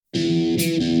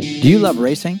Do you love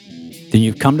racing? Then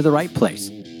you've come to the right place.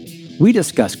 We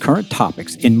discuss current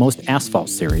topics in most asphalt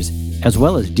series, as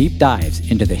well as deep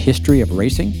dives into the history of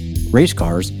racing, race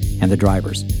cars, and the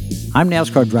drivers. I'm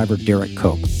NASCAR driver Derek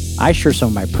Cope. I share some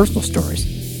of my personal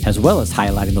stories, as well as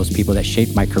highlighting those people that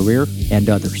shaped my career and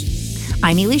others.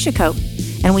 I'm Elisha Cope,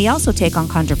 and we also take on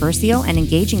controversial and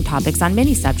engaging topics on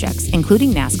many subjects,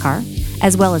 including NASCAR,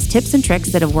 as well as tips and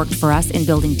tricks that have worked for us in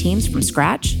building teams from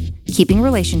scratch, keeping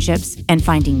relationships, and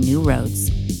finding new roads.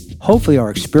 Hopefully our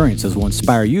experiences will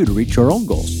inspire you to reach your own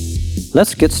goals.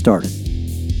 Let's get started.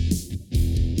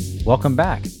 Welcome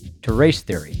back to Race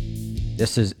Theory.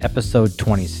 This is episode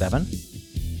 27,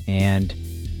 and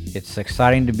it's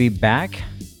exciting to be back.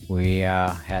 We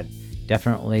had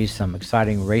definitely some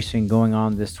exciting racing going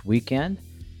on this weekend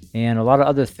and a lot of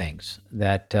other things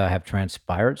that have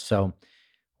transpired. So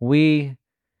we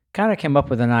kind of came up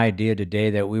with an idea today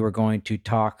that we were going to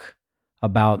talk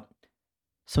about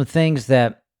some things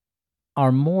that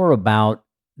are more about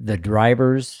the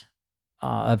drivers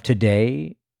of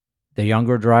today, the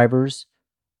younger drivers,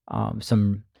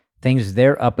 some things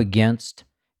they're up against,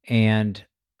 and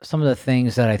some of the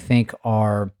things that I think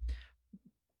are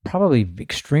probably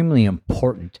extremely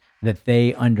important that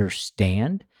they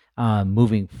understand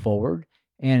moving forward.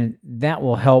 And that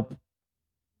will help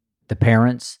the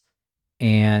parents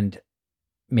and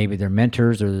maybe their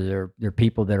mentors or their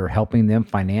people that are helping them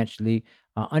financially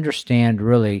understand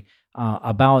really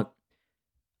about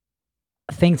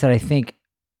things that I think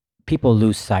people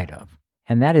lose sight of,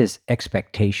 and that is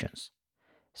expectations.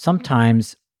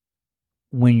 Sometimes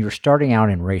when you're starting out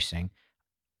in racing,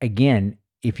 again,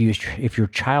 if your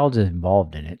child is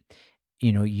involved in it,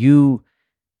 you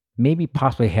maybe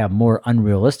possibly have more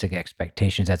unrealistic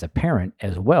expectations as a parent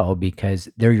as well, because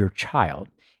they're your child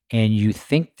and you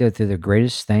think that they're the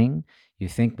greatest thing. You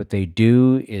think what they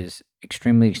do is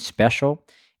extremely special.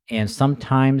 And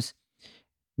sometimes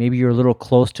maybe you're a little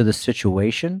close to the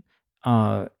situation.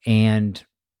 And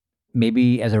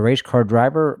maybe as a race car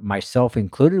driver, myself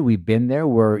included, we've been there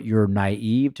where you're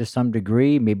naive to some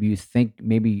degree. Maybe you think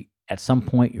maybe at some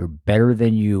point you're better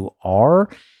than you are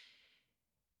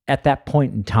at that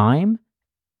point in time.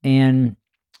 And,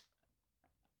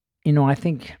 I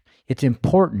think it's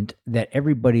important that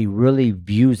everybody really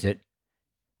views it,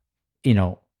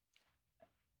 I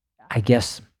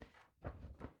guess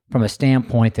from a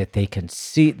standpoint that they can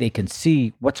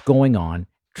see what's going on,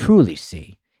 truly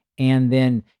see. And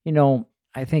then,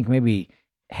 I think maybe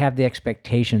have the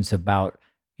expectations about,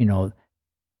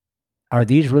 are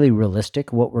these really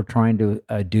realistic, what we're trying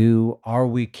to do? Are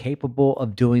we capable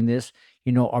of doing this?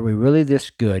 Are we really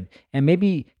this good? And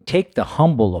maybe take the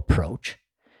humble approach,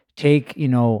 take,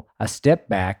 a step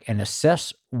back and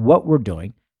assess what we're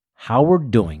doing, how we're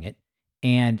doing it,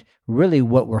 and really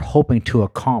what we're hoping to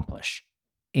accomplish.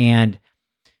 And,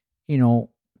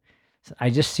 I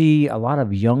just see a lot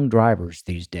of young drivers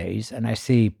these days, and I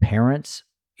see parents,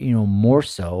 more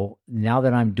so now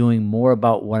that I'm doing more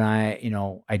about what I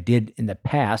did in the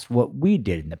past, what we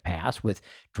did in the past with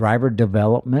driver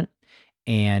development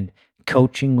and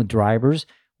coaching with drivers.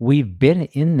 We've been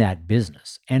in that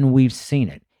business and we've seen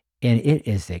it, and it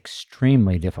is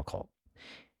extremely difficult.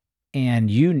 And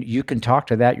you can talk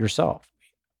to that yourself.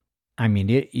 I mean,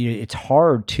 it's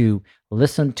hard to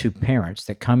listen to parents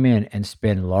that come in and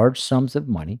spend large sums of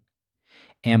money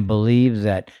and believe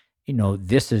that,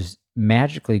 this is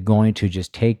magically going to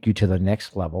just take you to the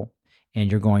next level, and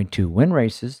you're going to win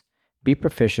races, be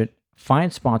proficient,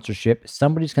 find sponsorship.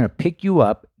 Somebody's going to pick you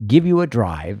up, give you a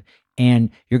drive, and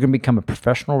you're going to become a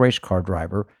professional race car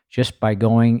driver just by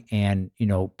going and,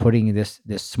 putting this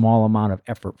small amount of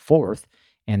effort forth.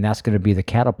 And that's going to be the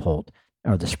catapult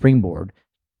or the springboard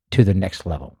to the next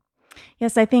level.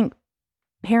 Yes, I think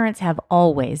parents have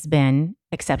always been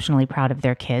exceptionally proud of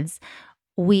their kids.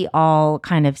 We all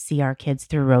kind of see our kids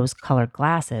through rose-colored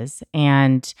glasses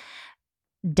and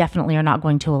definitely are not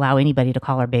going to allow anybody to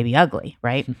call our baby ugly,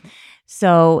 right?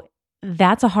 So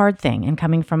that's a hard thing. And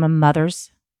coming from a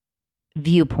mother's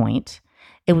viewpoint,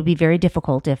 it would be very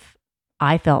difficult if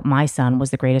I felt my son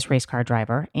was the greatest race car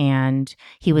driver and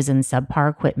he was in subpar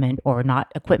equipment or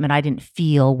not equipment I didn't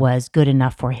feel was good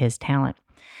enough for his talent.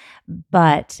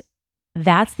 But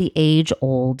that's the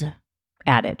age-old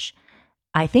adage.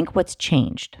 I think what's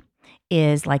changed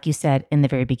is, like you said in the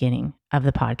very beginning of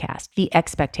the podcast, the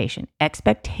expectation.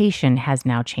 Expectation has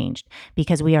now changed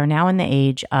because we are now in the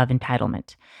age of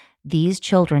entitlement. These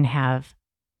children have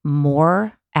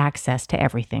more access to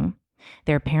everything.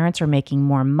 Their parents are making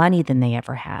more money than they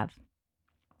ever have.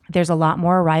 There's a lot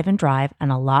more arrive and drive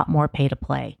and a lot more pay to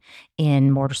play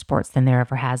in motorsports than there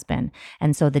ever has been.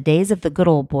 And so the days of the good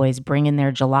old boys bringing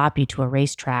their jalopy to a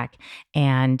racetrack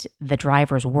and the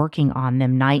drivers working on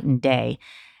them night and day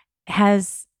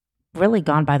has really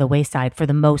gone by the wayside for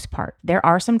the most part. There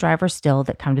are some drivers still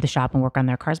that come to the shop and work on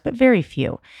their cars, but very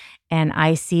few. And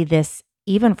I see this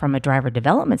even from a driver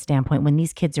development standpoint. When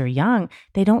these kids are young,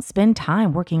 they don't spend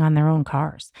time working on their own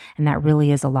cars. And that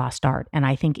really is a lost art. And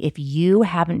I think if you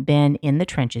haven't been in the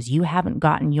trenches, you haven't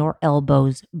gotten your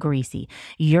elbows greasy,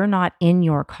 you're not in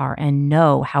your car and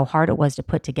know how hard it was to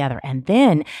put together. And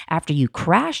then after you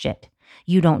crash it,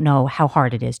 you don't know how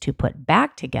hard it is to put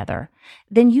back together,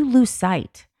 then you lose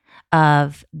sight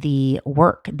of the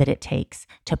work that it takes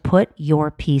to put your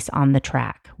piece on the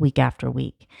track week after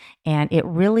week. And it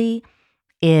really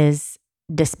is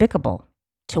despicable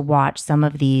to watch some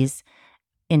of these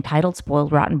entitled,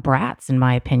 spoiled, rotten brats, in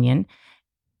my opinion,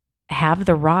 have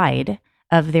the ride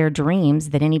of their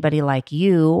dreams that anybody like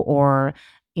you or,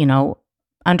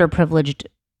 underprivileged,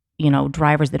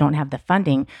 drivers that don't have the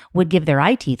funding would give their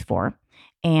eye teeth for.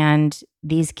 And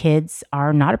these kids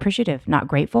are not appreciative, not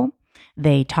grateful.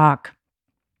 They talk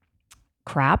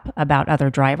crap about other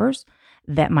drivers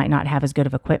that might not have as good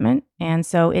of equipment. And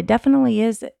so it definitely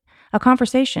is a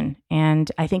conversation.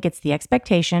 And I think it's the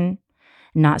expectation,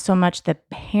 not so much the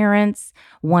parents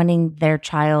wanting their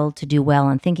child to do well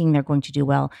and thinking they're going to do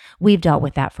well. We've dealt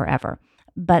with that forever.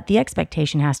 But the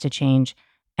expectation has to change,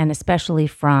 and especially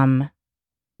from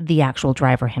the actual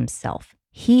driver himself.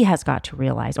 He has got to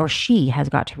realize, or she has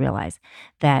got to realize,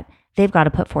 that they've got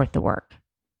to put forth the work.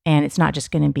 And it's not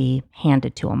just going to be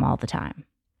handed to them all the time.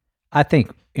 I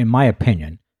think, in my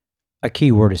opinion, a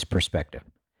key word is perspective.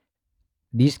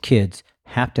 These kids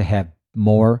have to have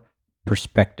more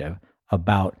perspective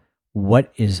about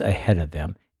what is ahead of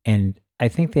them. And I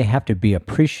think they have to be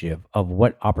appreciative of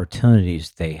what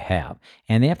opportunities they have.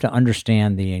 And they have to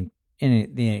understand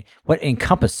what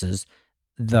encompasses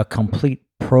the complete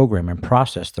program and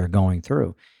process they're going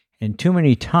through. And too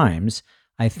many times,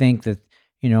 I think that,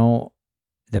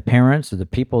 the parents or the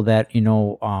people that,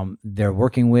 they're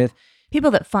working with,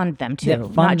 people that fund them too,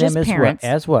 fund not just them parents.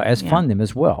 as well as fund them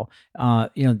as well.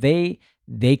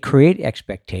 They create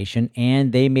expectation,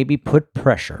 and they maybe put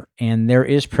pressure, and there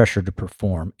is pressure to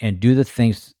perform and do the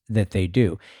things that they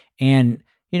do. And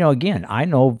again, I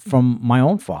know from my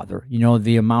own father,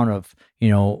 the amount of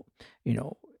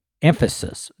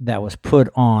emphasis that was put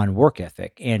on work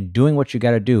ethic and doing what you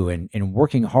got to do, and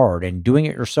working hard and doing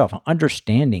it yourself, and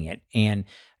understanding it, and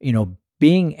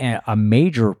being a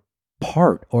major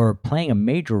part or playing a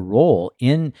major role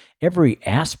in every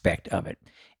aspect of it.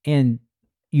 And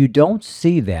you don't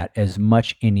see that as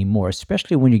much anymore,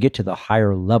 especially when you get to the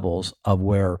higher levels of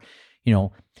where,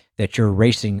 that you're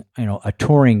racing, a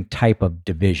touring type of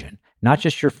division, not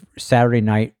just your Saturday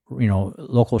night,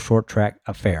 local short track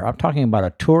affair. I'm talking about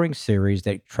a touring series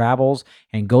that travels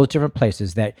and goes different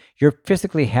places that you're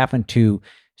physically having to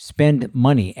spend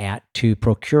money at to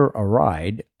procure a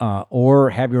ride, or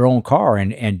have your own car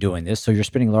and doing this. So you're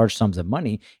spending large sums of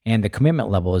money, and the commitment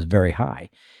level is very high.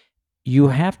 You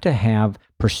have to have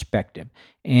perspective.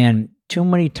 And too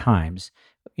many times,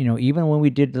 even when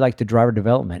we did like the driver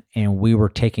development and we were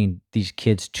taking these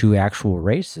kids to actual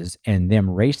races and them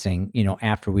racing,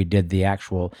 after we did the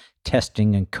actual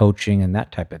testing and coaching and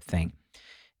that type of thing,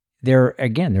 their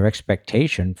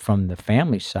expectation from the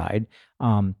family side,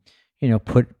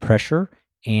 put pressure.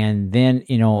 And then,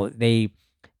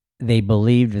 they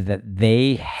believed that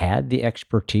they had the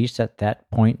expertise at that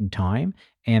point in time,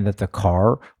 and that the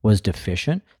car was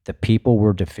deficient, the people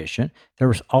were deficient. There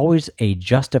was always a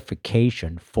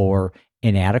justification for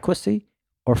inadequacy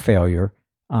or failure.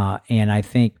 And I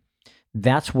think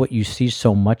that's what you see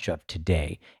so much of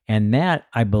today. And that,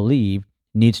 I believe,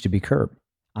 needs to be curbed.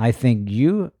 I think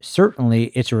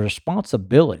it's a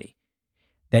responsibility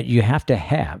that you have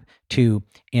to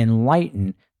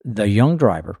enlighten the young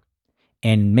driver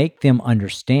and make them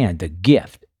understand the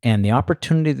gift and the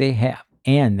opportunity they have,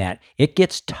 and that it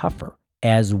gets tougher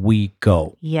as we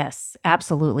go. Yes,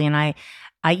 absolutely. And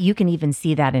you can even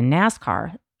see that in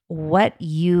NASCAR. What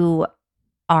you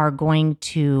are going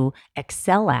to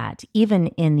excel at, even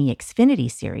in the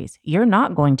Xfinity series, you're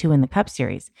not going to in the Cup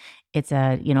series. It's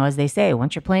as they say,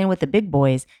 once you're playing with the big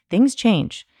boys, things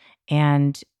change.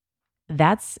 And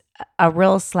that's a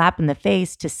real slap in the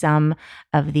face to some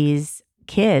of these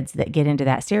kids that get into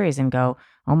that series and go,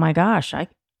 oh my gosh,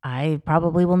 I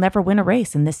probably will never win a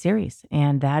race in this series.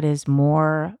 And that is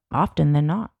more often than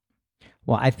not.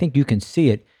 Well, I think you can see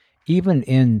it even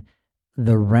in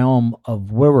the realm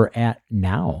of where we're at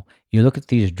now. You look at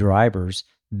these drivers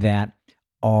that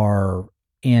are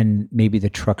in maybe the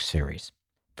Truck Series,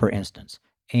 for instance,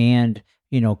 and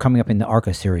coming up in the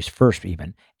ARCA Series first,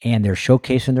 even, and they're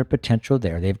showcasing their potential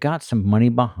there. They've got some money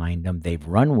behind them. They've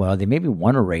run well. They maybe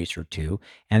won a race or two,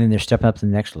 and then they're stepping up to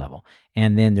the next level.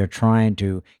 And then they're trying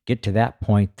to get to that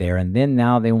point there, and then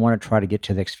now they want to try to get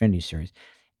to the Xfinity Series,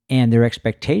 and their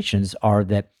expectations are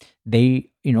that they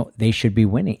should be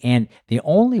winning. And the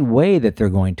only way that they're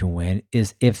going to win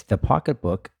is if the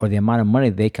pocketbook or the amount of money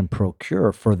they can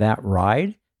procure for that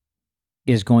ride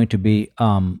is going to be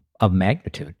of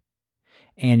magnitude.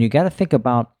 And you got to think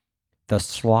about the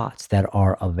slots that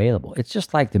are available. It's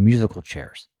just like the musical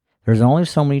chairs. There's only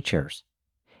so many chairs.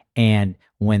 And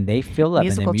when they fill up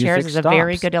Musical and the chairs music is stops, a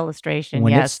very good illustration.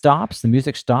 when it Yes. stops, the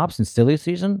music stops in silly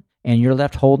season and you're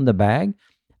left holding the bag.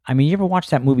 I mean, you ever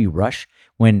watch that movie Rush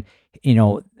when, he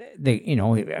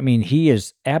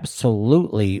is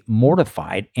absolutely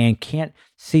mortified and can't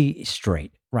see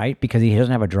straight, right? Because he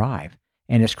doesn't have a drive.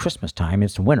 And it's Christmas time,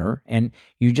 it's winter, and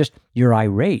you're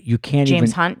irate. You can't James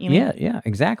even Hunt, you mean? Yeah,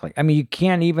 exactly. I mean, you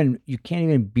can't even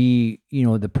be,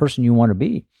 the person you want to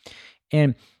be.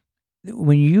 And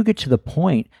when you get to the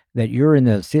point that you're in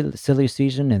the silly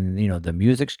season and the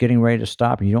music's getting ready to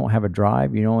stop and you don't have a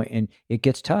drive, and it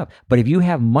gets tough. But if you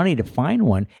have money to find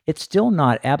one, it's still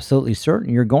not absolutely certain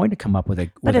you're going to come up with a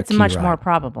But it's key much ride. more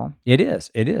probable. It is.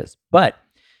 But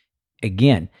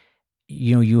again,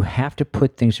 you have to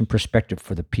put things in perspective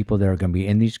for the people that are going to be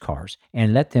in these cars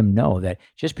and let them know that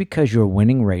just because you're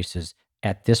winning races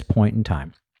at this point in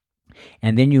time,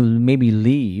 and then you maybe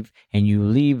leave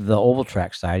the oval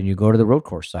track side and you go to the road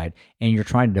course side and you're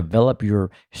trying to develop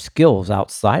your skills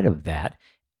outside of that,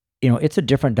 it's a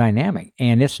different dynamic,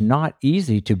 and it's not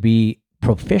easy to be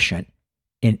proficient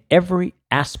in every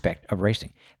aspect of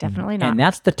racing. Definitely not. And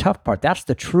that's the tough part. That's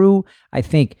the true, I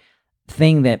think,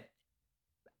 thing that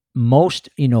most,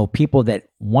 people that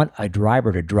want a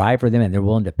driver to drive for them and they're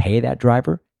willing to pay that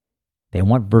driver, they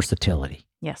want versatility.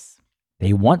 Yes.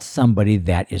 They want somebody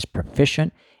that is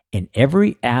proficient in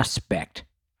every aspect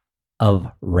of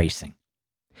racing.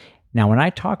 Now, when I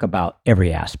talk about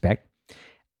every aspect,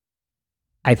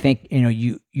 I think,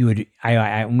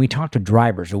 when we talk to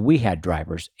drivers, or we had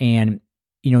drivers, and,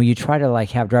 you try to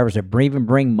have drivers that even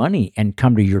bring money and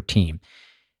come to your team.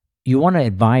 You want to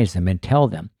advise them and tell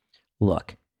them,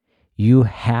 look, you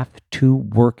have to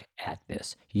work at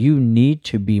this. You need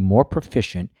to be more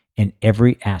proficient in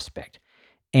every aspect.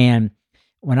 And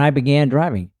when I began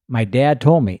driving, my dad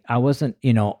told me I wasn't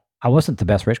the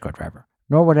best race car driver,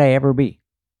 nor would I ever be.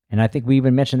 And I think we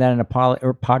even mentioned that in a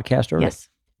podcast earlier. Yes.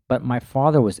 But my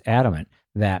father was adamant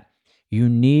that you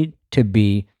need to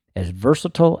be as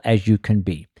versatile as you can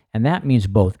be. And that means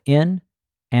both in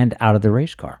and out of the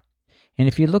race car. And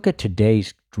if you look at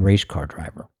today's race car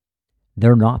driver,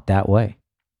 they're not that way,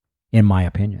 in my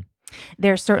opinion.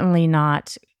 They're certainly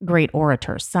not great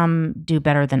orators. Some do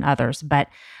better than others, but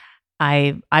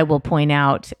I will point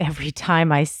out every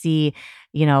time I see,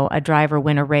 a driver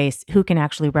win a race who can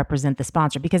actually represent the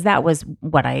sponsor, because that was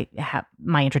what I have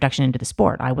my introduction into the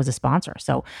sport. I was a sponsor.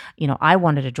 So, I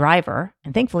wanted a driver,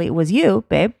 and thankfully it was you,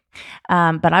 babe.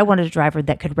 But I wanted a driver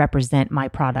that could represent my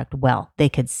product well. They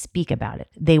could speak about it.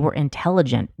 They were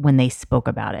intelligent when they spoke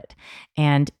about it,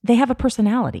 and they have a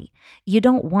personality. You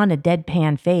don't want a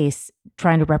deadpan face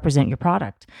trying to represent your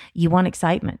product. You want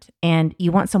excitement, and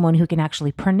you want someone who can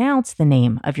actually pronounce the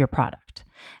name of your product.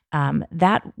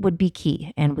 That would be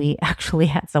key. And we actually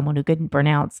had someone who couldn't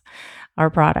pronounce our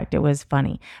product. It was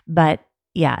funny. But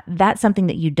yeah, that's something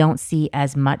that you don't see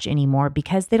as much anymore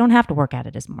because they don't have to work at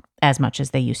it as much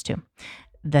as they used to.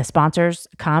 The sponsors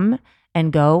come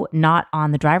and go not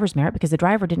on the driver's merit because the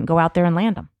driver didn't go out there and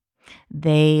land them.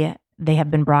 They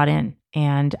have been brought in.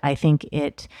 And I think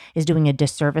it is doing a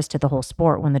disservice to the whole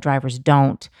sport when the drivers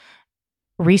don't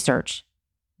research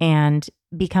and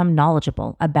become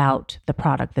knowledgeable about the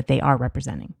product that they are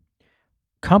representing.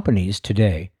 Companies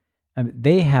today,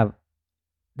 they have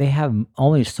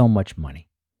only so much money,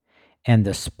 and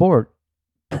the sport,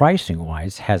 pricing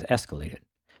wise, has escalated.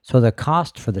 So the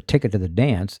cost for the ticket to the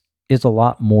dance is a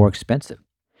lot more expensive,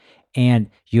 and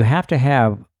you have to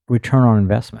have return on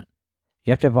investment.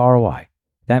 You have to have ROI.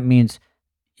 That means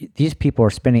these people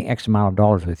are spending X amount of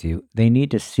dollars with you. They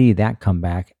need to see that come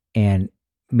back and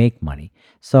make money.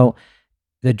 So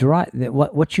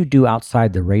what you do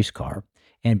outside the race car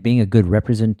and being a good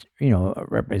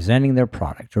representing their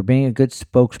product, or being a good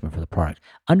spokesman for the product,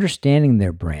 understanding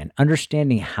their brand,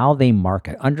 understanding how they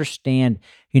market, understand,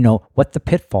 what the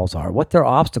pitfalls are, what their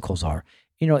obstacles are.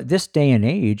 This day and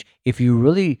age, if you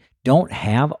really don't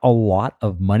have a lot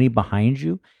of money behind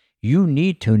you, you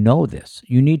need to know this.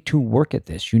 You need to work at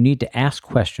this. You need to ask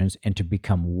questions and to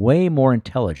become way more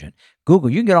intelligent. Google,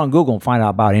 you can get on Google and find out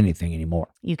about anything anymore,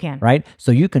 You can. right?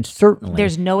 So you can certainly,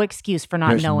 There's no excuse for not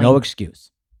there's knowing. no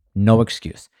excuse. No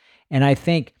excuse. And I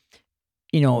think,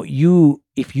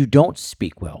 if you don't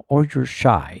speak well or you're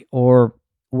shy or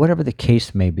whatever the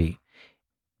case may be,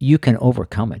 you can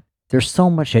overcome it. There's so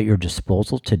much at your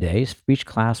disposal today, speech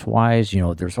class wise.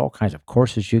 There's all kinds of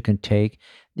courses you can take.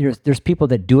 There's people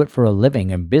that do it for a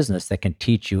living in business that can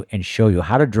teach you and show you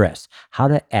how to dress, how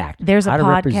to act, There's a how to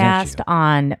represent podcast you.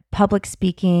 on public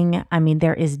speaking. I mean,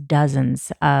 there is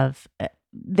dozens of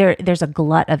there's a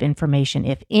glut of information,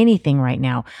 if anything, right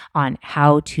now on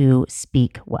how to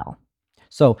speak well.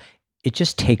 So it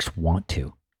just takes want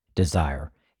to,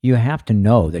 desire. You have to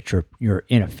know that you're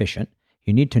inefficient.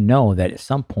 You need to know that at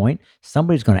some point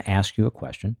somebody's going to ask you a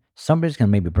question. Somebody's going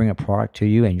to maybe bring a product to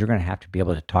you, and you're going to have to be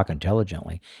able to talk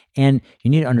intelligently. And you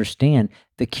need to understand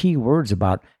the key words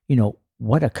about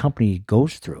what a company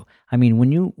goes through. I mean,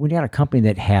 when you got a company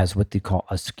that has what they call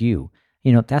a SKU,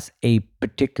 that's a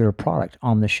particular product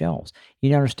on the shelves. You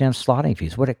need to understand slotting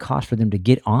fees, what it costs for them to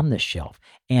get on the shelf,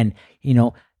 and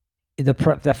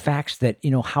the facts that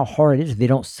how hard it is. They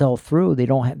don't sell through.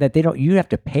 You have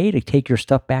to pay to take your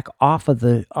stuff back off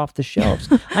the shelves.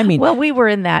 I mean, Well, we were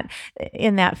in that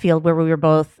field where we were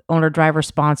both owner, driver,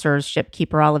 sponsors,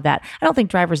 shipkeeper, all of that. I don't think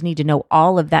drivers need to know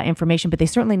all of that information, but they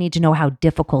certainly need to know how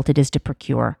difficult it is to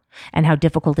procure and how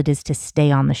difficult it is to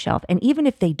stay on the shelf. And even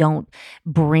if they don't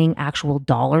bring actual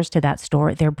dollars to that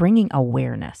store, they're bringing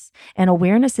awareness. And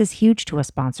awareness is huge to a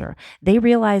sponsor. They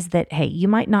realize that, hey, you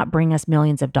might not bring us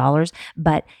millions of dollars,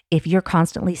 but if you're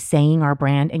constantly saying our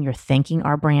brand and you're thanking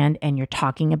our brand and you're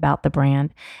talking about the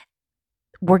brand,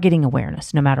 we're getting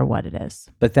awareness no matter what it is.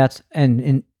 but that's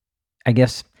and I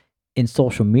guess in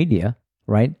social media,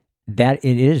 right? That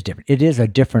it is different. It is a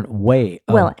different way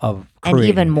of, Well, of And creating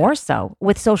even that. more so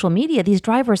with social media, these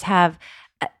drivers have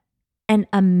an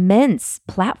immense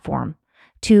platform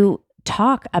to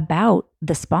talk about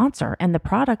the sponsor and the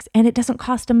products, and it doesn't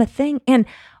cost them a thing. And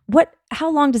how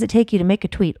long does it take you to make a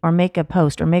tweet or make a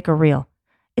post or make a reel?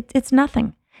 It's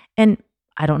nothing. And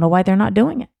I don't know why they're not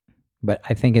doing it. But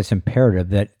I think it's imperative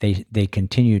that they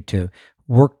continue to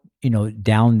work,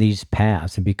 down these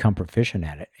paths and become proficient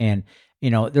at it. And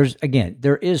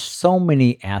there is so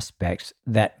many aspects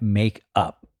that make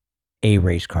up a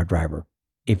race car driver.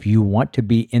 If you want to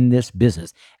be in this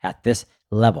business at this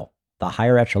level, the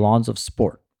higher echelons of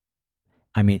sport,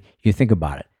 I mean, you think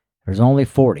about it. There's only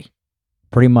 40,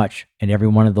 pretty much, in every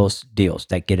one of those deals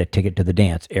that get a ticket to the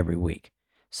dance every week.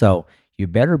 So you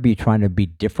better be trying to be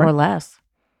different. Or less.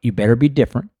 You better be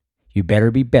different. You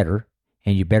better be better,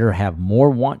 and you better have more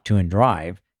want to and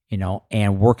drive,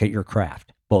 and work at your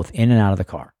craft, both in and out of the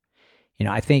car.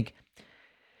 I think,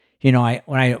 when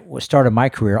I started my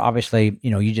career, obviously,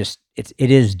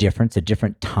 it is different. It's a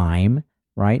different time,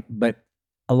 right? But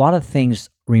a lot of things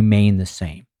remain the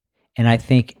same. And I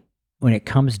think when it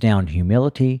comes down to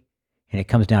humility and it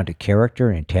comes down to character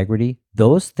and integrity,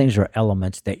 those things are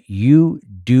elements that you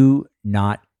do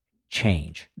not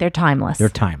change. They're timeless. They're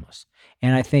timeless.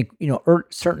 And I think,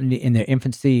 certainly in their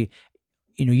infancy,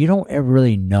 you don't ever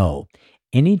really know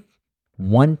any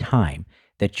one time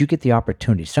that you get the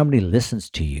opportunity, somebody listens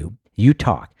to you, you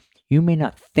talk, you may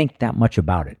not think that much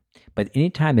about it. But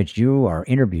anytime that you are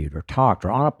interviewed or talked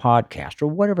or on a podcast or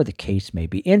whatever the case may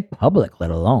be, in public, let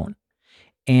alone,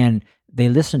 and they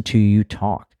listen to you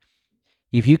talk,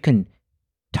 if you can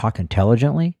talk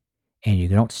intelligently and you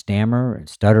don't stammer and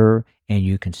stutter and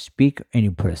you can speak and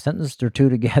you put a sentence or two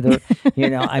together,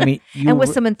 and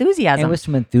with some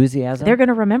enthusiasm. They're going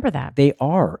to remember that. They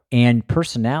are. And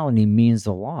personality means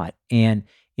a lot. And,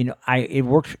 it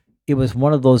worked. It was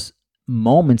one of those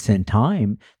moments in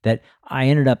time that I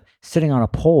ended up sitting on a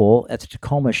pole at the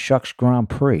Tacoma Shucks Grand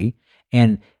Prix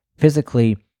and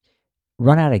physically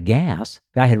run out of gas.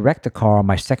 I had wrecked the car on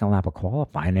my second lap of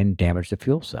qualifying and damaged the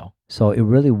fuel cell. So it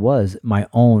really was my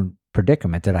own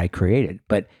predicament that I created.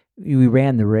 But we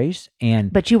ran the race,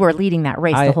 and But you were leading that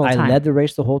race the whole time. I led the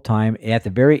race the whole time. At the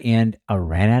very end, I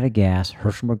ran out of gas.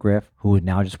 Herschel McGriff, who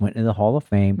now just went into the Hall of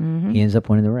Fame, Mhm. he ends up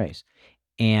winning the race.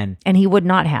 And he would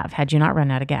not have had you not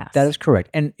run out of gas. that is correct.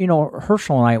 And,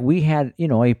 Herschel and I, we had,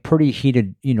 a pretty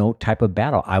heated, type of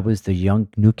battle. I was the young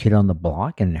new kid on the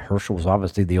block, and Herschel was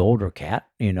obviously the older cat,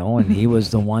 and he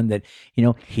was the one that,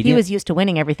 he was used to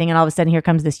winning everything, and all of a sudden here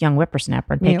comes this young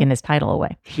whippersnapper taking his title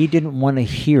away. He didn't want to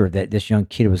hear that this young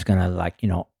kid was going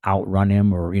to outrun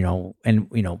him, or, and,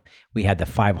 we had the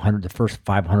first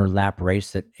 500 lap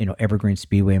race at, Evergreen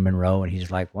Speedway in Monroe. And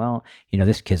he's like, well,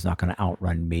 this kid's not going to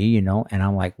outrun me, and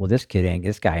I'm like, well, this guy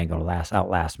ain't going to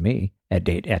outlast me at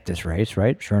this race.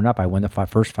 Right. Sure enough, I won the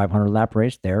first 500 lap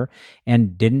race there,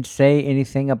 and didn't say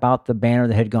anything about the banner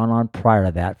that had gone on prior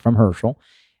to that from Herschel.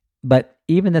 But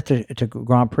even at the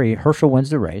Grand Prix, Herschel wins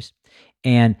the race,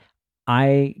 and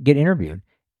I get interviewed.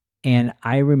 And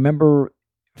I remember,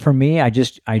 for me, I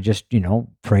just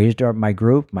praised my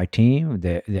group, my team,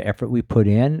 the effort we put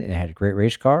in. It had a great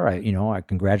race car. I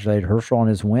congratulated Herschel on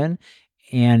his win,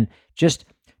 and just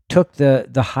took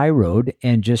the high road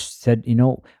and just said,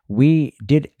 we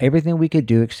did everything we could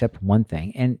do except one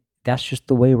thing, and that's just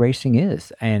the way racing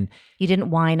is. And you didn't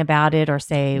whine about it or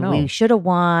say we should have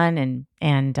won,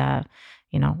 and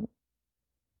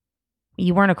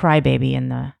you weren't a crybaby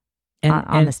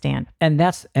on the stand. And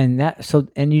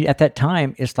you, at that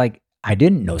time, it's like, I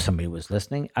didn't know somebody was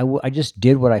listening. I just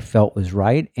did what I felt was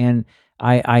right, and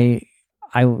I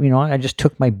just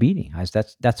took my beating.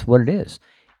 That's what it is.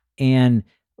 And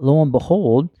lo and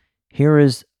behold, here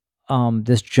is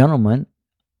this gentleman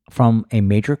from a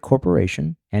major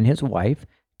corporation and his wife,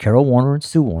 Carol Warner and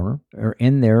Sue Warner, are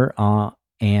in there,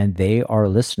 and they are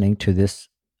listening to this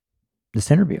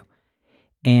interview.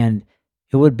 And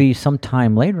it would be some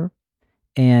time later,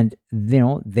 and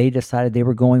they decided they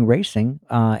were going racing,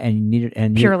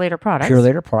 and Pure Later Products. Pure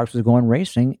Later Products was going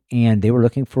racing, and they were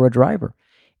looking for a driver.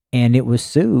 And it was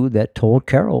Sue that told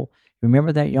Carol,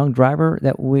 remember that young driver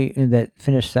that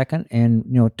finished second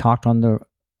and talked on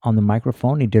the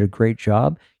microphone? He did a great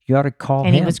job. You ought to call him.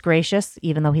 And he was gracious,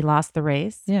 even though he lost the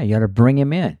race. Yeah, you ought to bring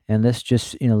him in, and let's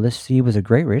just let's see. He was a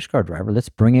great race car driver. Let's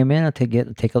bring him in and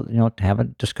to have a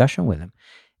discussion with him.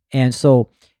 And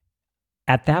so,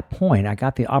 at that point, I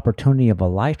got the opportunity of a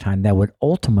lifetime that would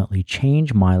ultimately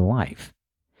change my life.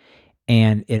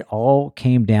 And it all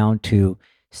came down to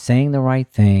saying the right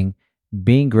thing,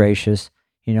 being gracious,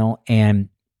 and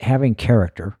having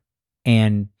character.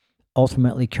 And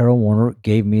ultimately, Carol Warner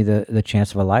gave me the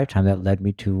chance of a lifetime that led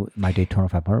me to my Daytona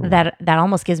 500. That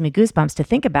almost gives me goosebumps to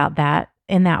think about that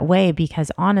in that way, because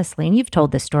honestly, and you've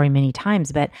told this story many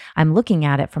times, but I'm looking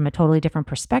at it from a totally different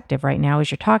perspective right now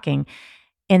as you're talking,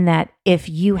 in that if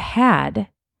you had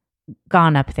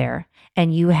gone up there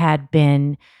and you had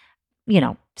been,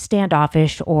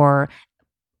 standoffish or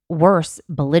worse,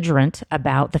 belligerent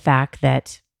about the fact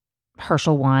that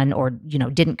Herschel won, or,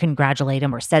 didn't congratulate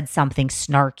him or said something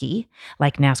snarky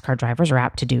like NASCAR drivers are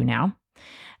apt to do now,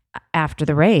 after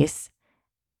the race,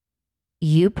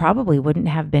 you probably wouldn't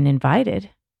have been invited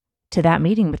to that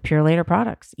meeting with Pure Later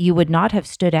Products. You would not have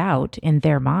stood out in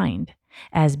their mind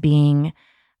as being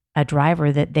a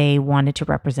driver that they wanted to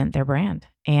represent their brand.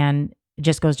 And it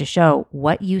just goes to show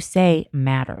what you say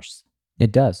matters.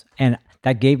 It does. And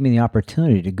that gave me the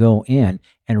opportunity to go in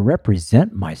and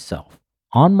represent myself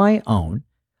on my own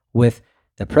with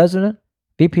the president,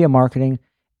 VP of marketing,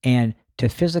 and to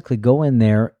physically go in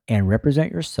there and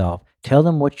represent yourself, tell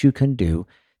them what you can do,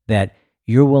 that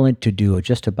you're willing to do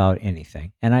just about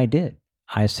anything. And I did.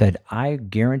 I said, I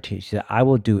guarantee you, I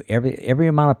will do any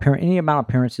amount of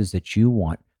appearances that you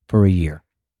want for a year.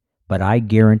 But I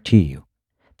guarantee you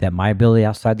that my ability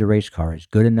outside the race car is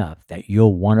good enough that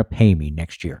you'll want to pay me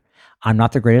next year. I'm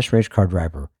not the greatest race car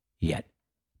driver yet,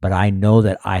 but I know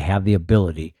that I have the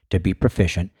ability to be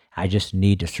proficient. I just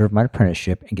need to serve my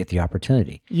apprenticeship and get the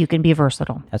opportunity. You can be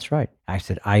versatile. That's right. I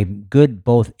said, I'm good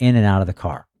both in and out of the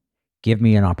car. Give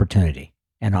me an opportunity,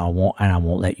 and I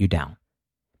won't let you down.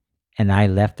 And I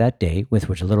left that day which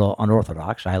was a little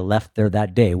unorthodox. I left there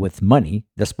that day with money,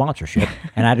 the sponsorship,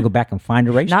 and I had to go back and find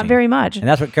a race Not team. very much. And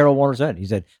that's what Carol Warner said. He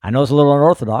said, I know it's a little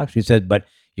unorthodox. He said, but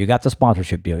you got the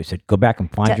sponsorship deal. He said, go back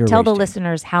and find your Tell race the team.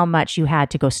 listeners how much you had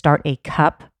to go start a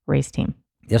Cup race team.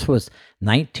 This was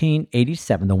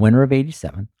 1987, the winter of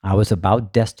 87. I was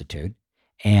about destitute,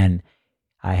 and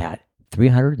I had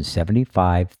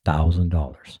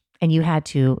 $375,000. And you had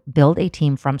to build a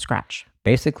team from scratch.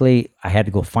 Basically, I had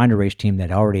to go find a race team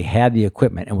that already had the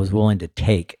equipment and was willing to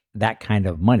take that kind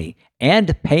of money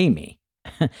and pay me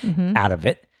out of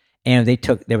it. And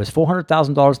there was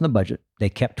 $400,000 in the budget. They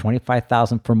kept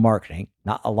 $25,000 for marketing.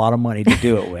 Not a lot of money to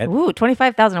do it with. Ooh,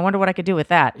 $25,000. I wonder what I could do with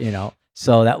that.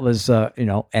 So that was,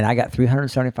 and I got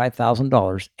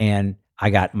 $375,000, and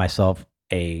I got myself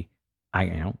I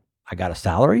got a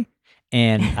salary.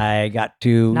 And I got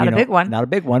to not a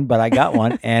big one, but I got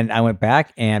one. And I went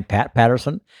back, and Pat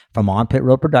Patterson from On Pit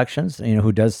Road Productions,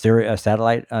 who does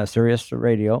satellite Sirius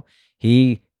radio,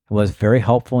 he was very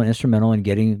helpful and instrumental in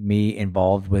getting me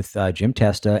involved with Jim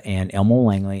Testa and Elmo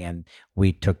Langley, and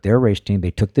we took their race team. They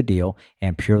took the deal,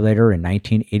 and Pure Later in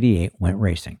 1988 went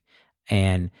racing,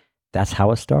 and that's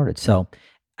how it started. So,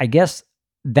 I guess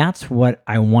that's what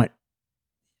I want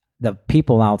the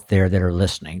people out there that are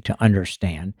listening to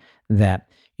understand that,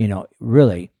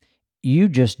 really, you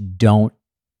just don't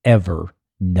ever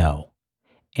know.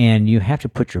 And you have to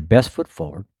put your best foot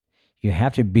forward. You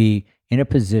have to be in a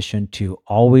position to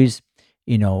always,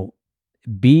 you know,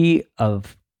 be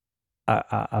of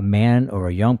a man or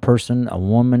a young person, a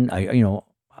woman, a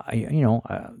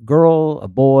girl, a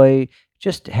boy,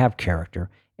 just have character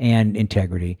and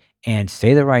integrity and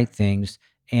say the right things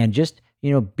and just,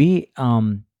 be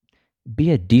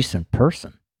a decent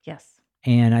person. Yes.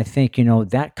 And I think,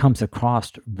 that comes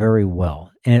across very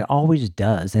well. And it always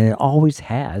does. And it always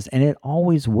has. And it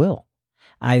always will.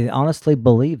 I honestly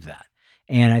believe that.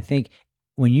 And I think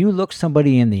when you look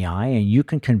somebody in the eye and you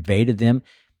can convey to them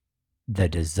the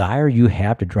desire you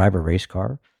have to drive a race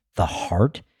car, the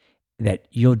heart that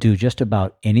you'll do just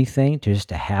about anything to just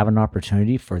to have an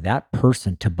opportunity for that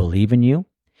person to believe in you,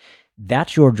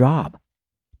 that's your job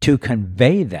to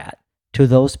convey that to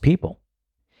those people.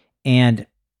 And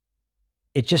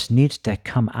it just needs to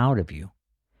come out of you.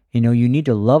 You need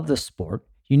to love the sport.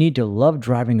 You need to love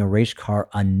driving a race car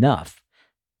enough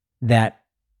that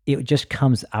it just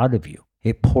comes out of you.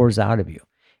 It pours out of you.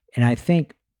 And I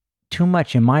think too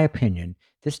much, in my opinion,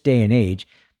 this day and age,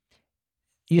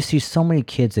 you see so many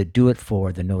kids that do it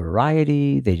for the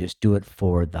notoriety. They just do it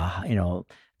for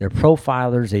they're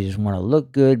profilers. They just want to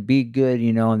look good, be good,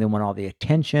 and they want all the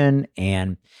attention.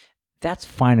 And that's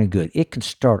fine and good. It can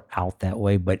start out that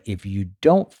way, but if you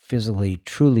don't physically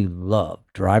truly love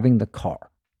driving the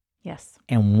car Yes.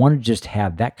 and want to just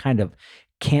have that kind of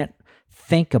can't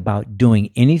think about doing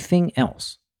anything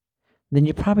else, then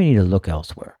you probably need to look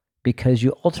elsewhere because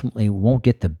you ultimately won't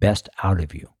get the best out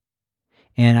of you.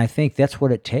 And I think that's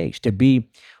what it takes to be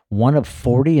one of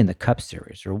 40 in the Cup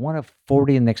Series or one of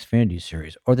 40 in the Xfinity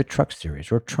Series or the Truck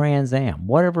Series or Trans Am,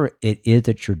 whatever it is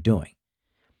that you're doing.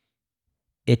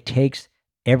 It takes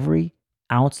every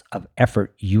ounce of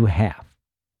effort you have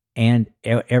and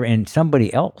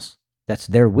somebody else that's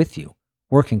there with you,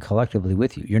 working collectively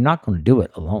with you. You're not going to do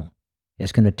it alone.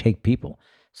 It's going to take people.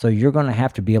 So you're going to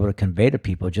have to be able to convey to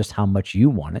people just how much you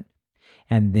want it.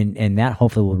 And that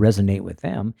hopefully will resonate with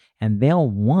them and they'll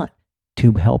want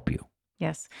to help you.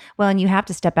 Yes. Well, and you have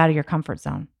to step out of your comfort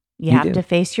zone. You You have do. to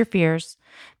face your fears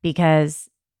because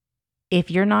if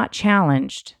you're not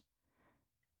challenged,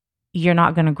 you're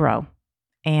not going to grow.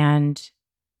 And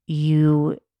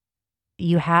you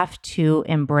have to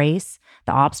embrace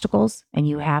the obstacles and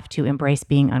you have to embrace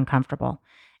being uncomfortable.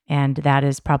 And that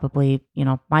is probably,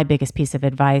 my biggest piece of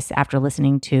advice after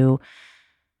listening to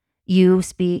you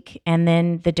speak, and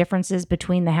then the differences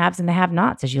between the haves and the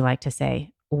have-nots, as you like to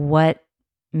say. What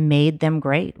made them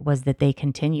great was that they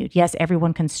continued. Yes,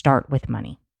 everyone can start with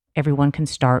money. Everyone can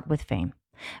start with fame.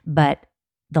 But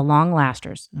the long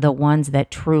lasters, the ones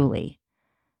that truly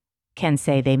can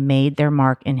say they made their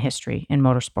mark in history in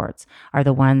motorsports, are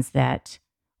the ones that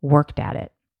worked at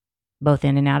it, both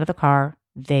in and out of the car.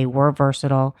 They were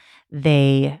versatile.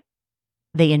 They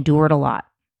endured a lot,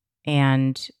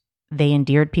 and they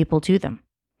endeared people to them.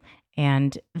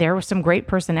 And there were some great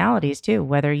personalities too,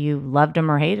 whether you loved them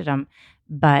or hated them.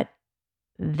 But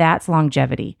that's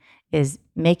longevity, is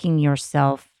making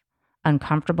yourself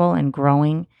uncomfortable and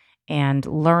growing and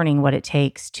learning what it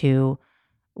takes to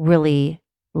really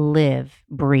live,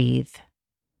 breathe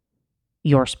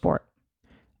your sport.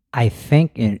 I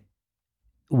think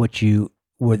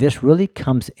where this really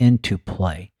comes into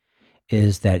play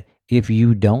is that if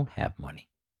you don't have money,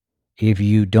 if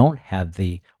you don't have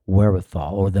the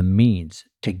wherewithal or the means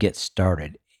to get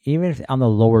started, even if on the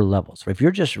lower levels, or if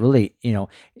you're just really,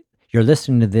 you're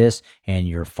listening to this and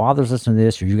your father's listening to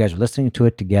this, or you guys are listening to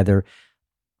it together,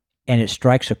 and it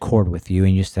strikes a chord with you,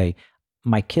 and you say,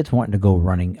 my kid's wanting to go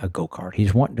running a go-kart.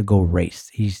 He's wanting to go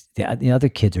race. The other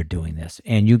kids are doing this,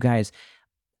 and you guys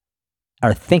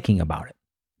are thinking about it.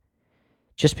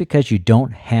 Just because you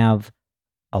don't have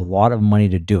a lot of money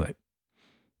to do it,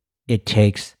 it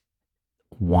takes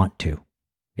want to.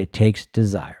 It takes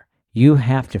desire. You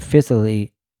have to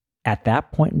physically, at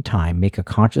that point in time, make a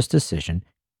conscious decision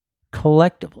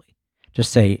collectively to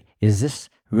say, is this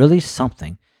really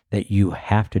something that you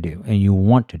have to do and you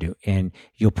want to do, and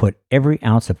you'll put every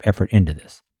ounce of effort into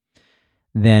this?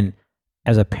 Then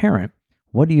as a parent,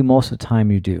 what do you most of the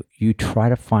time you do? You try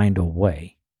to find a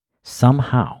way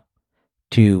somehow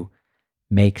to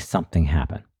make something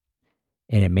happen.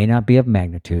 And it may not be of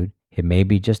magnitude. It may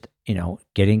be just,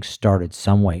 getting started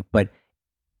some way, but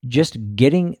just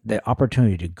getting the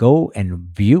opportunity to go and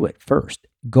view it first.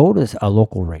 Go to a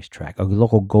local racetrack, a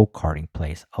local go-karting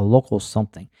place, a local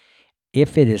something.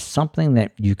 If it is something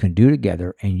that you can do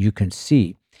together and you can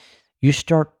see, you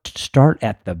start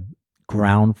at the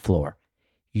ground floor.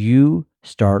 You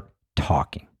start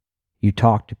talking. You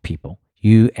talk to people.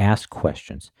 You ask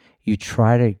questions. You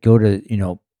try to go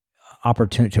to,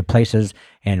 opportunity to places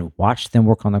and watch them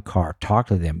work on the car, talk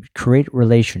to them, create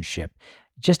relationship,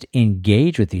 just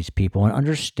engage with these people and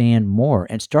understand more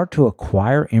and start to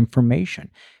acquire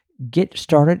information. Get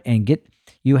started and get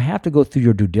you have to go through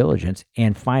your due diligence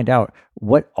and find out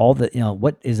what all the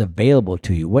what is available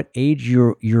to you, what age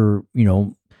your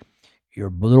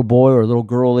little boy or little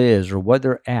girl is, or what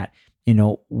they're at.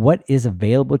 What is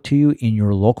available to you in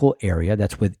your local area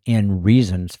that's within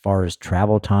reason as far as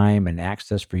travel time and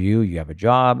access for you. You have a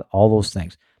job, all those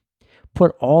things.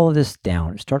 Put all of this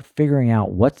down and start figuring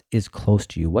out what is close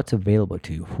to you, what's available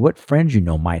to you, what friends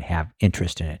might have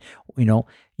interest in it.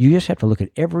 You just have to look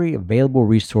at every available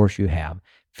resource you have,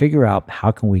 figure out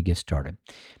how can we get started.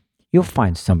 You'll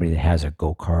find somebody that has a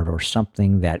go-kart or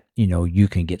something that you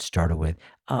can get started with.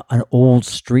 An old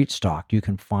street stock you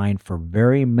can find for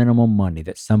very minimal money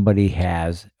that somebody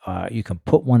has. You can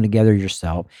put one together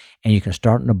yourself, and you can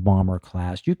start in a bomber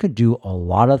class. You can do a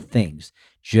lot of things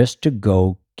just to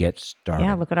go get started.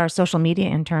 Yeah, look at our social media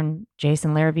intern,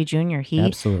 Jason Larrabee Jr. He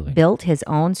Absolutely. built his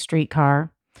own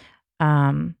streetcar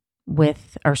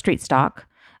or street stock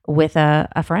with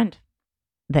a friend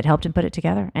that helped him put it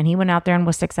together. And he went out there and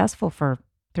was successful for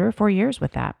 3 or 4 years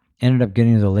with that. Ended up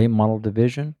getting the late model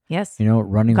division. Yes.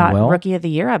 Running Got well. Rookie of the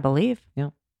Year, I believe. Yeah.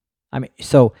 I mean,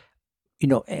 so,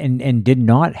 and did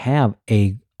not have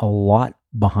a lot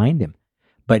behind him,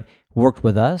 but worked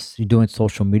with us, doing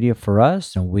social media for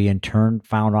us. And we in turn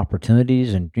found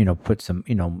opportunities and, put some,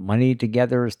 money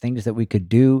together as things that we could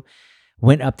do.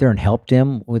 Went up there and helped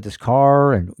him with his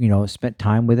car and, spent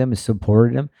time with him and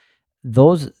supported him.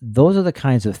 Those are the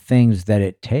kinds of things that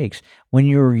it takes when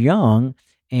you're young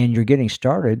and you're getting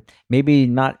started. Maybe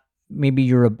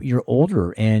you're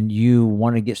older and you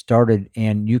want to get started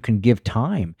and you can give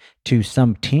time to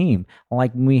some team.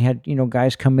 Like we had,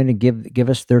 guys come in and give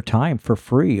us their time for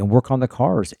free and work on the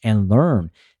cars and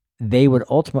learn. We would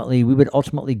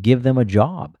ultimately give them a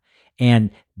job.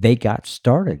 And they got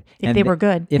started. If they were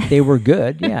good. If they were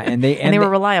good, yeah. And they were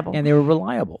reliable. And they were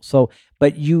reliable. So,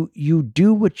 but you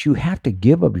do what you have to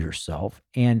give of yourself.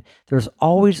 And there's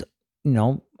always,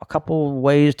 a couple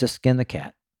ways to skin the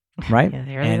cat, right?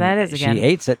 Yeah, that is again. She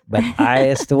hates it, but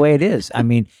it's the way it is. I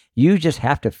mean, you just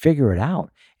have to figure it out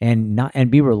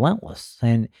and be relentless.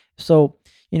 And so,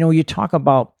 you talk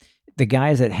about the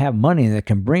guys that have money and that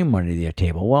can bring money to the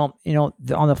table. Well,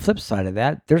 on the flip side of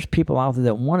that, there's people out there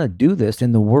that want to do this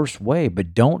in the worst way,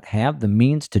 but don't have the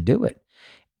means to do it.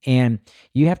 And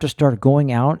you have to start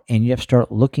going out and you have to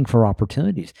start looking for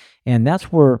opportunities. And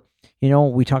that's where,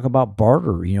 we talk about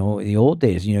barter. The old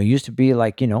days, used to be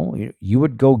like, you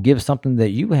would go give something that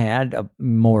you had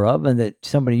more of and that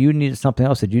you needed something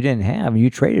else that you didn't have and you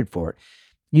traded for it.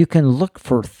 You can look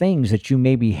for things that you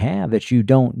maybe have that you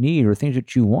don't need or things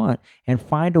that you want and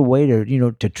find a way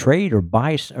to, to trade or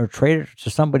buy or trade it to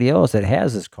somebody else that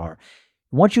has this car.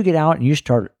 Once you get out and you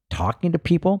start talking to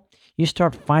people, you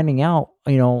start finding out,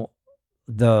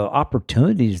 the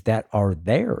opportunities that are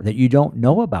there that you don't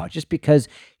know about just because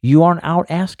you aren't out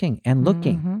asking and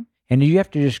looking. Mm-hmm. And you have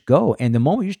to just go. And the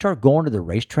moment you start going to the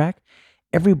racetrack,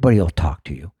 everybody will talk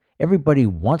to you. Everybody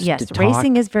wants to talk. Yes,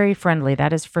 racing is very friendly,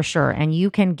 that is for sure. And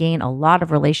you can gain a lot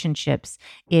of relationships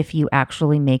if you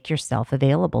actually make yourself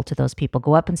available to those people.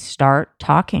 Go up and start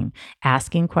talking,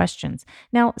 asking questions.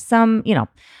 Now, some,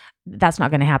 that's not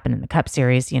going to happen in the Cup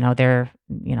Series. They're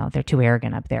too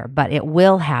arrogant up there, but it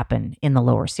will happen in the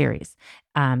lower series.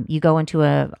 You go into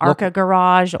a ARCA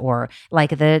garage or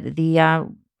like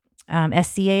the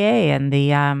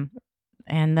SCAA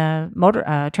and the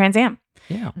motor Trans Am.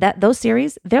 Yeah, those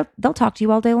series, they'll talk to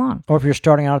you all day long. Or if you're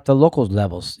starting out at the local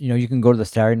levels, you can go to the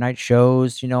Saturday night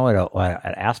shows, at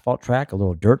an asphalt track, a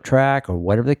little dirt track, or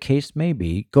whatever the case may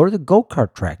be. Go to the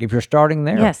go-kart track if you're starting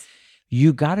there. Yes,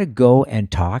 you got to go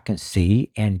and talk and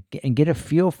see and get a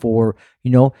feel for,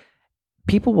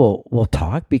 people will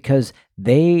talk because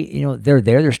they're there,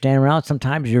 they're standing around.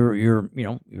 Sometimes you're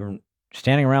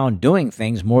standing around doing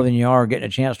things more than you are getting a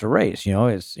chance to race.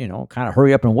 It's, kind of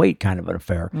hurry up and wait kind of an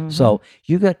affair. Mm-hmm. So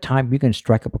you got time, you can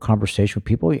strike up a conversation with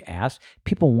people. You ask,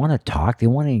 people want to talk. They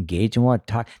want to engage and want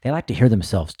to talk. They like to hear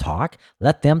themselves talk.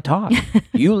 Let them talk.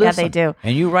 You listen. Yeah, they do.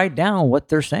 And you write down what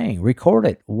they're saying, record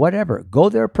it, whatever. Go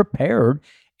there prepared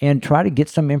and try to get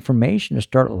some information to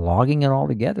start logging it all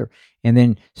together, and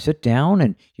then sit down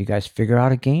and you guys figure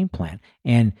out a game plan,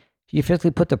 and you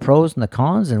physically put the pros and the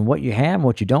cons and what you have and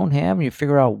what you don't have, and you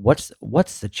figure out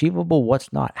what's achievable,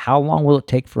 what's not. How long will it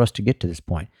take for us to get to this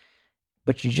point?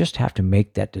 But you just have to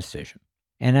make that decision.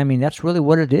 And I mean, that's really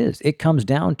what it is. It comes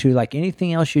down to like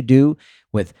anything else you do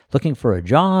with looking for a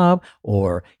job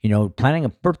or, planning a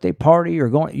birthday party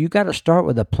or you got to start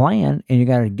with a plan and you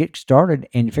got to get started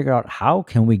and figure out how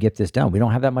can we get this done? We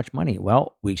don't have that much money.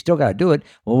 Well, we still got to do it.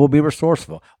 Well, we'll be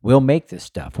resourceful. We'll make this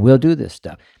stuff. We'll do this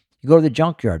stuff. You go to the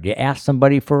junkyard, you ask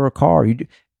somebody for a car.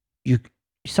 You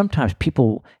sometimes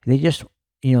people, they just,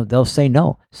 they'll say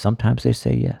no. Sometimes they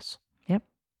say yes. Yep.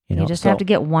 You just have to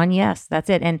get one yes. That's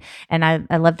it. And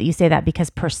I love that you say that because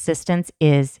persistence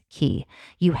is key.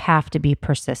 You have to be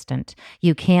persistent.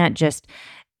 You can't just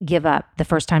give up the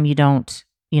first time you don't,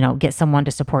 get someone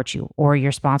to support you, or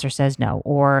your sponsor says no,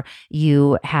 or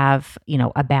you have,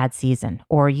 a bad season,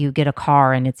 or you get a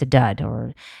car and it's a dud,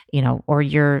 or, or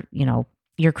your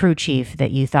crew chief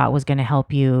that you thought was going to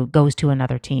help you goes to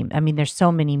another team. I mean, there's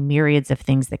so many myriads of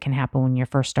things that can happen when you're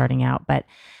first starting out, but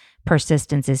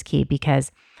persistence is key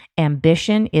because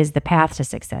ambition is the path to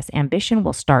success. Ambition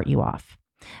will start you off,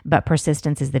 but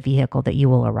persistence is the vehicle that you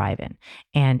will arrive in.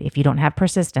 And if you don't have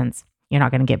persistence, you're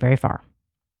not going to get very far.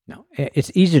 No,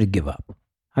 it's easy to give up.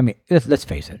 I mean, let's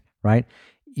face it, right?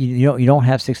 You don't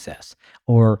have success,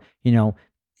 or you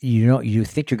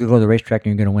think you're going to go to the racetrack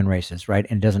and you're going to win races, right?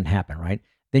 And it doesn't happen, right?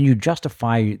 Then you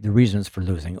justify the reasons for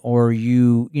losing, or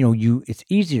it's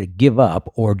easy to give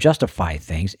up or justify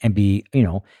things and be,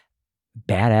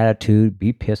 bad attitude,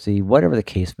 be pissy, whatever the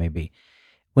case may be.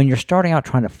 When you're starting out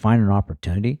trying to find an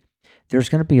opportunity, there's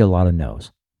going to be a lot of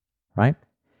no's, right?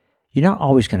 You're not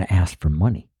always going to ask for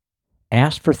money.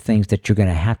 Ask for things that you're going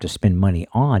to have to spend money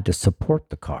on to support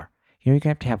the car. You're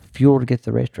going to have fuel to get to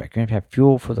the racetrack. You're going to have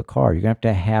fuel for the car. You're going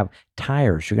to have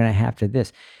tires. You're going to have to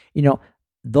this.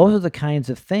 Those are the kinds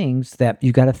of things that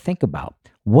you got to think about.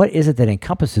 What is it that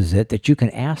encompasses it that you can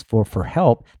ask for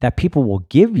help that people will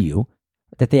give you,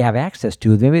 that they have access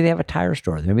to? Maybe they have a tire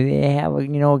store. Maybe they have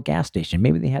a gas station.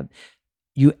 Maybe they have.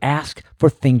 You ask for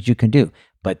things you can do,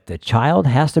 but the child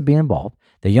has to be involved.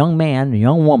 The young man, the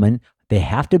young woman, they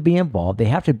have to be involved. They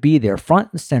have to be there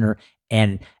front and center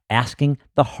and asking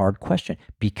the hard question,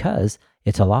 because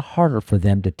it's a lot harder for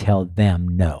them to tell them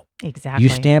no. Exactly. You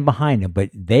stand behind them, but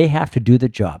they have to do the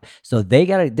job. So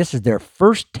this is their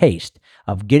first taste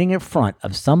of getting in front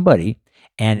of somebody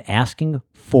and asking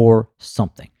for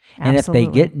something. Absolutely. And if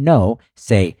they get no,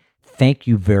 say, thank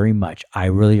you very much. I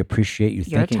really appreciate you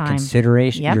Your thinking time.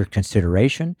 consideration, Yep. your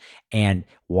consideration, and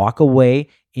walk away,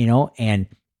 and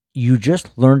you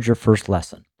just learned your first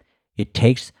lesson. You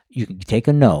can take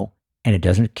a no and it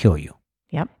doesn't kill you.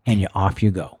 Yep. And off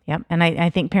you go. Yep. And I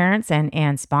think parents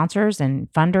and sponsors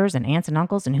and funders and aunts and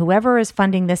uncles and whoever is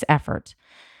funding this effort,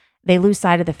 they lose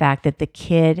sight of the fact that the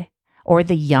kid or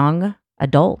the young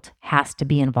adult has to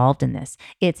be involved in this.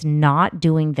 It's not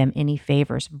doing them any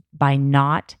favors by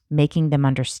not making them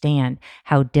understand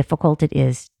how difficult it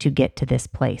is to get to this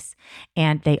place.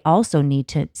 And they also need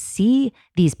to see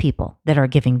these people that are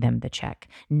giving them the check,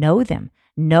 know them,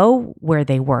 know where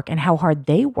they work and how hard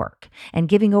they work. And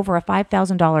giving over a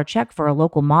 $5,000 check for a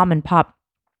local mom and pop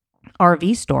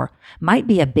RV store might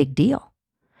be a big deal.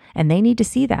 And they need to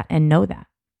see that and know that.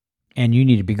 And you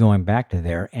need to be going back to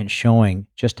there and showing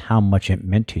just how much it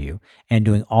meant to you and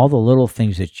doing all the little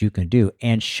things that you can do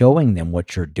and showing them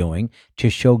what you're doing to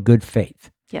show good faith.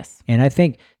 Yes. And I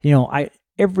think,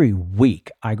 every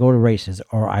week I go to races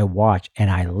or I watch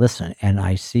and I listen and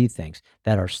I see things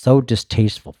that are so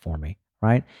distasteful for me,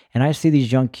 right? And I see these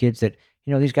young kids that,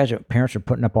 these parents are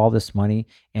putting up all this money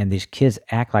and these kids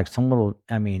act like some little,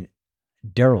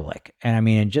 derelict.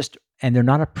 And and they're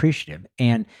not appreciative.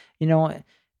 And,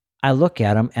 I look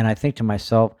at them and I think to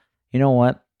myself, you know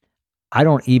what? I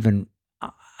don't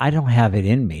have it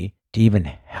in me to even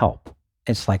help.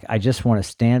 It's like, I just want to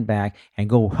stand back and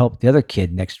go help the other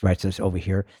kid next right to over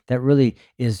here that really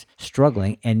is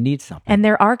struggling and needs something. And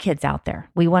there are kids out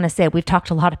there. We want to say, we've talked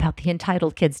a lot about the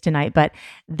entitled kids tonight, but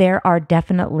there are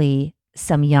definitely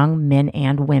some young men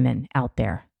and women out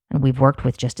there. And we've worked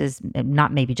with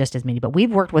not maybe just as many, but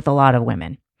we've worked with a lot of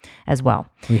women as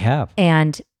well. We have.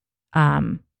 And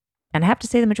I have to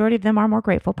say the majority of them are more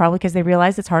grateful, probably because they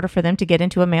realize it's harder for them to get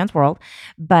into a man's world.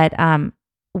 But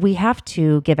we have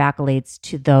to give accolades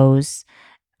to those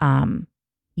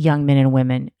young men and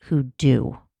women who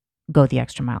do go the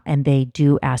extra mile and they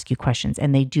do ask you questions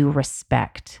and they do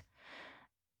respect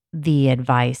the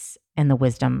advice and the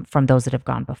wisdom from those that have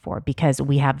gone before, because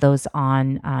we have those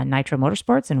on Nitro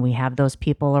Motorsports, and we have those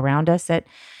people around us at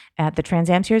the Trans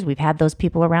Am Series. We've had those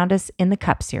people around us in the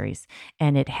Cup Series,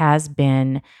 and it has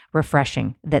been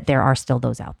refreshing that there are still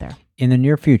those out there. In the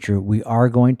near future, we are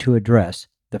going to address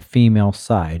the female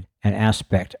side and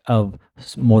aspect of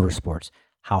motorsports,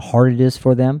 how hard it is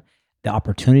for them, the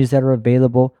opportunities that are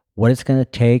available, what it's going to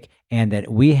take, and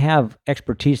that we have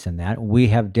expertise in that. We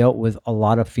have dealt with a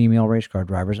lot of female race car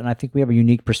drivers, and I think we have a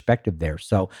unique perspective there.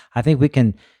 So I think we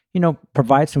can,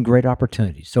 provide some great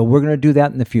opportunities. So we're going to do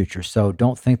that in the future. So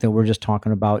don't think that we're just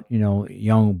talking about,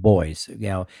 young boys.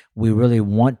 We really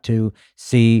want to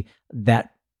see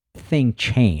that thing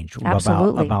change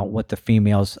about what the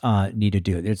females need to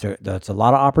do. There's a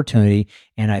lot of opportunity,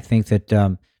 and I think that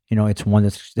it's one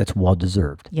that's well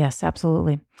deserved. Yes,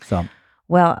 absolutely. So.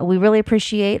 Well, we really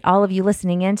appreciate all of you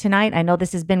listening in tonight. I know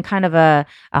this has been kind of a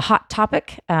hot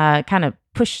topic, kind of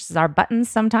pushes our buttons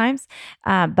sometimes,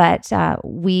 but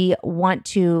we want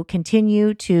to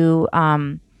continue to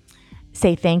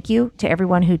say thank you to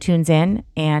everyone who tunes in,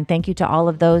 and thank you to all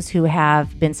of those who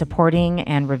have been supporting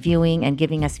and reviewing and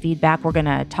giving us feedback. We're going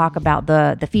to talk about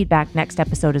the feedback next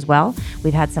episode as well.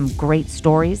 We've had some great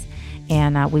stories,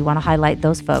 and we want to highlight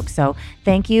those folks. So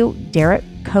thank you,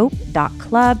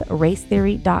 DerekCope.club,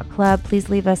 RaceTheory.club. Please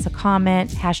leave us a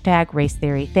comment,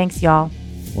 #RaceTheory. Thanks, y'all.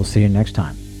 We'll see you next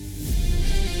time.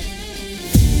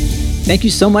 Thank you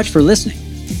so much for listening.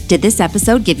 Did this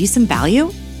episode give you some value?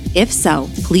 If so,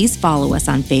 please follow us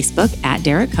on Facebook at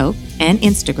Derek Cope and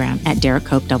Instagram at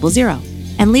DerekCope00,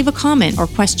 and leave a comment or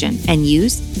question and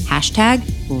use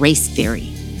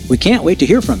 #RaceTheory. We can't wait to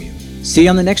hear from you. See you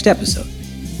on the next episode.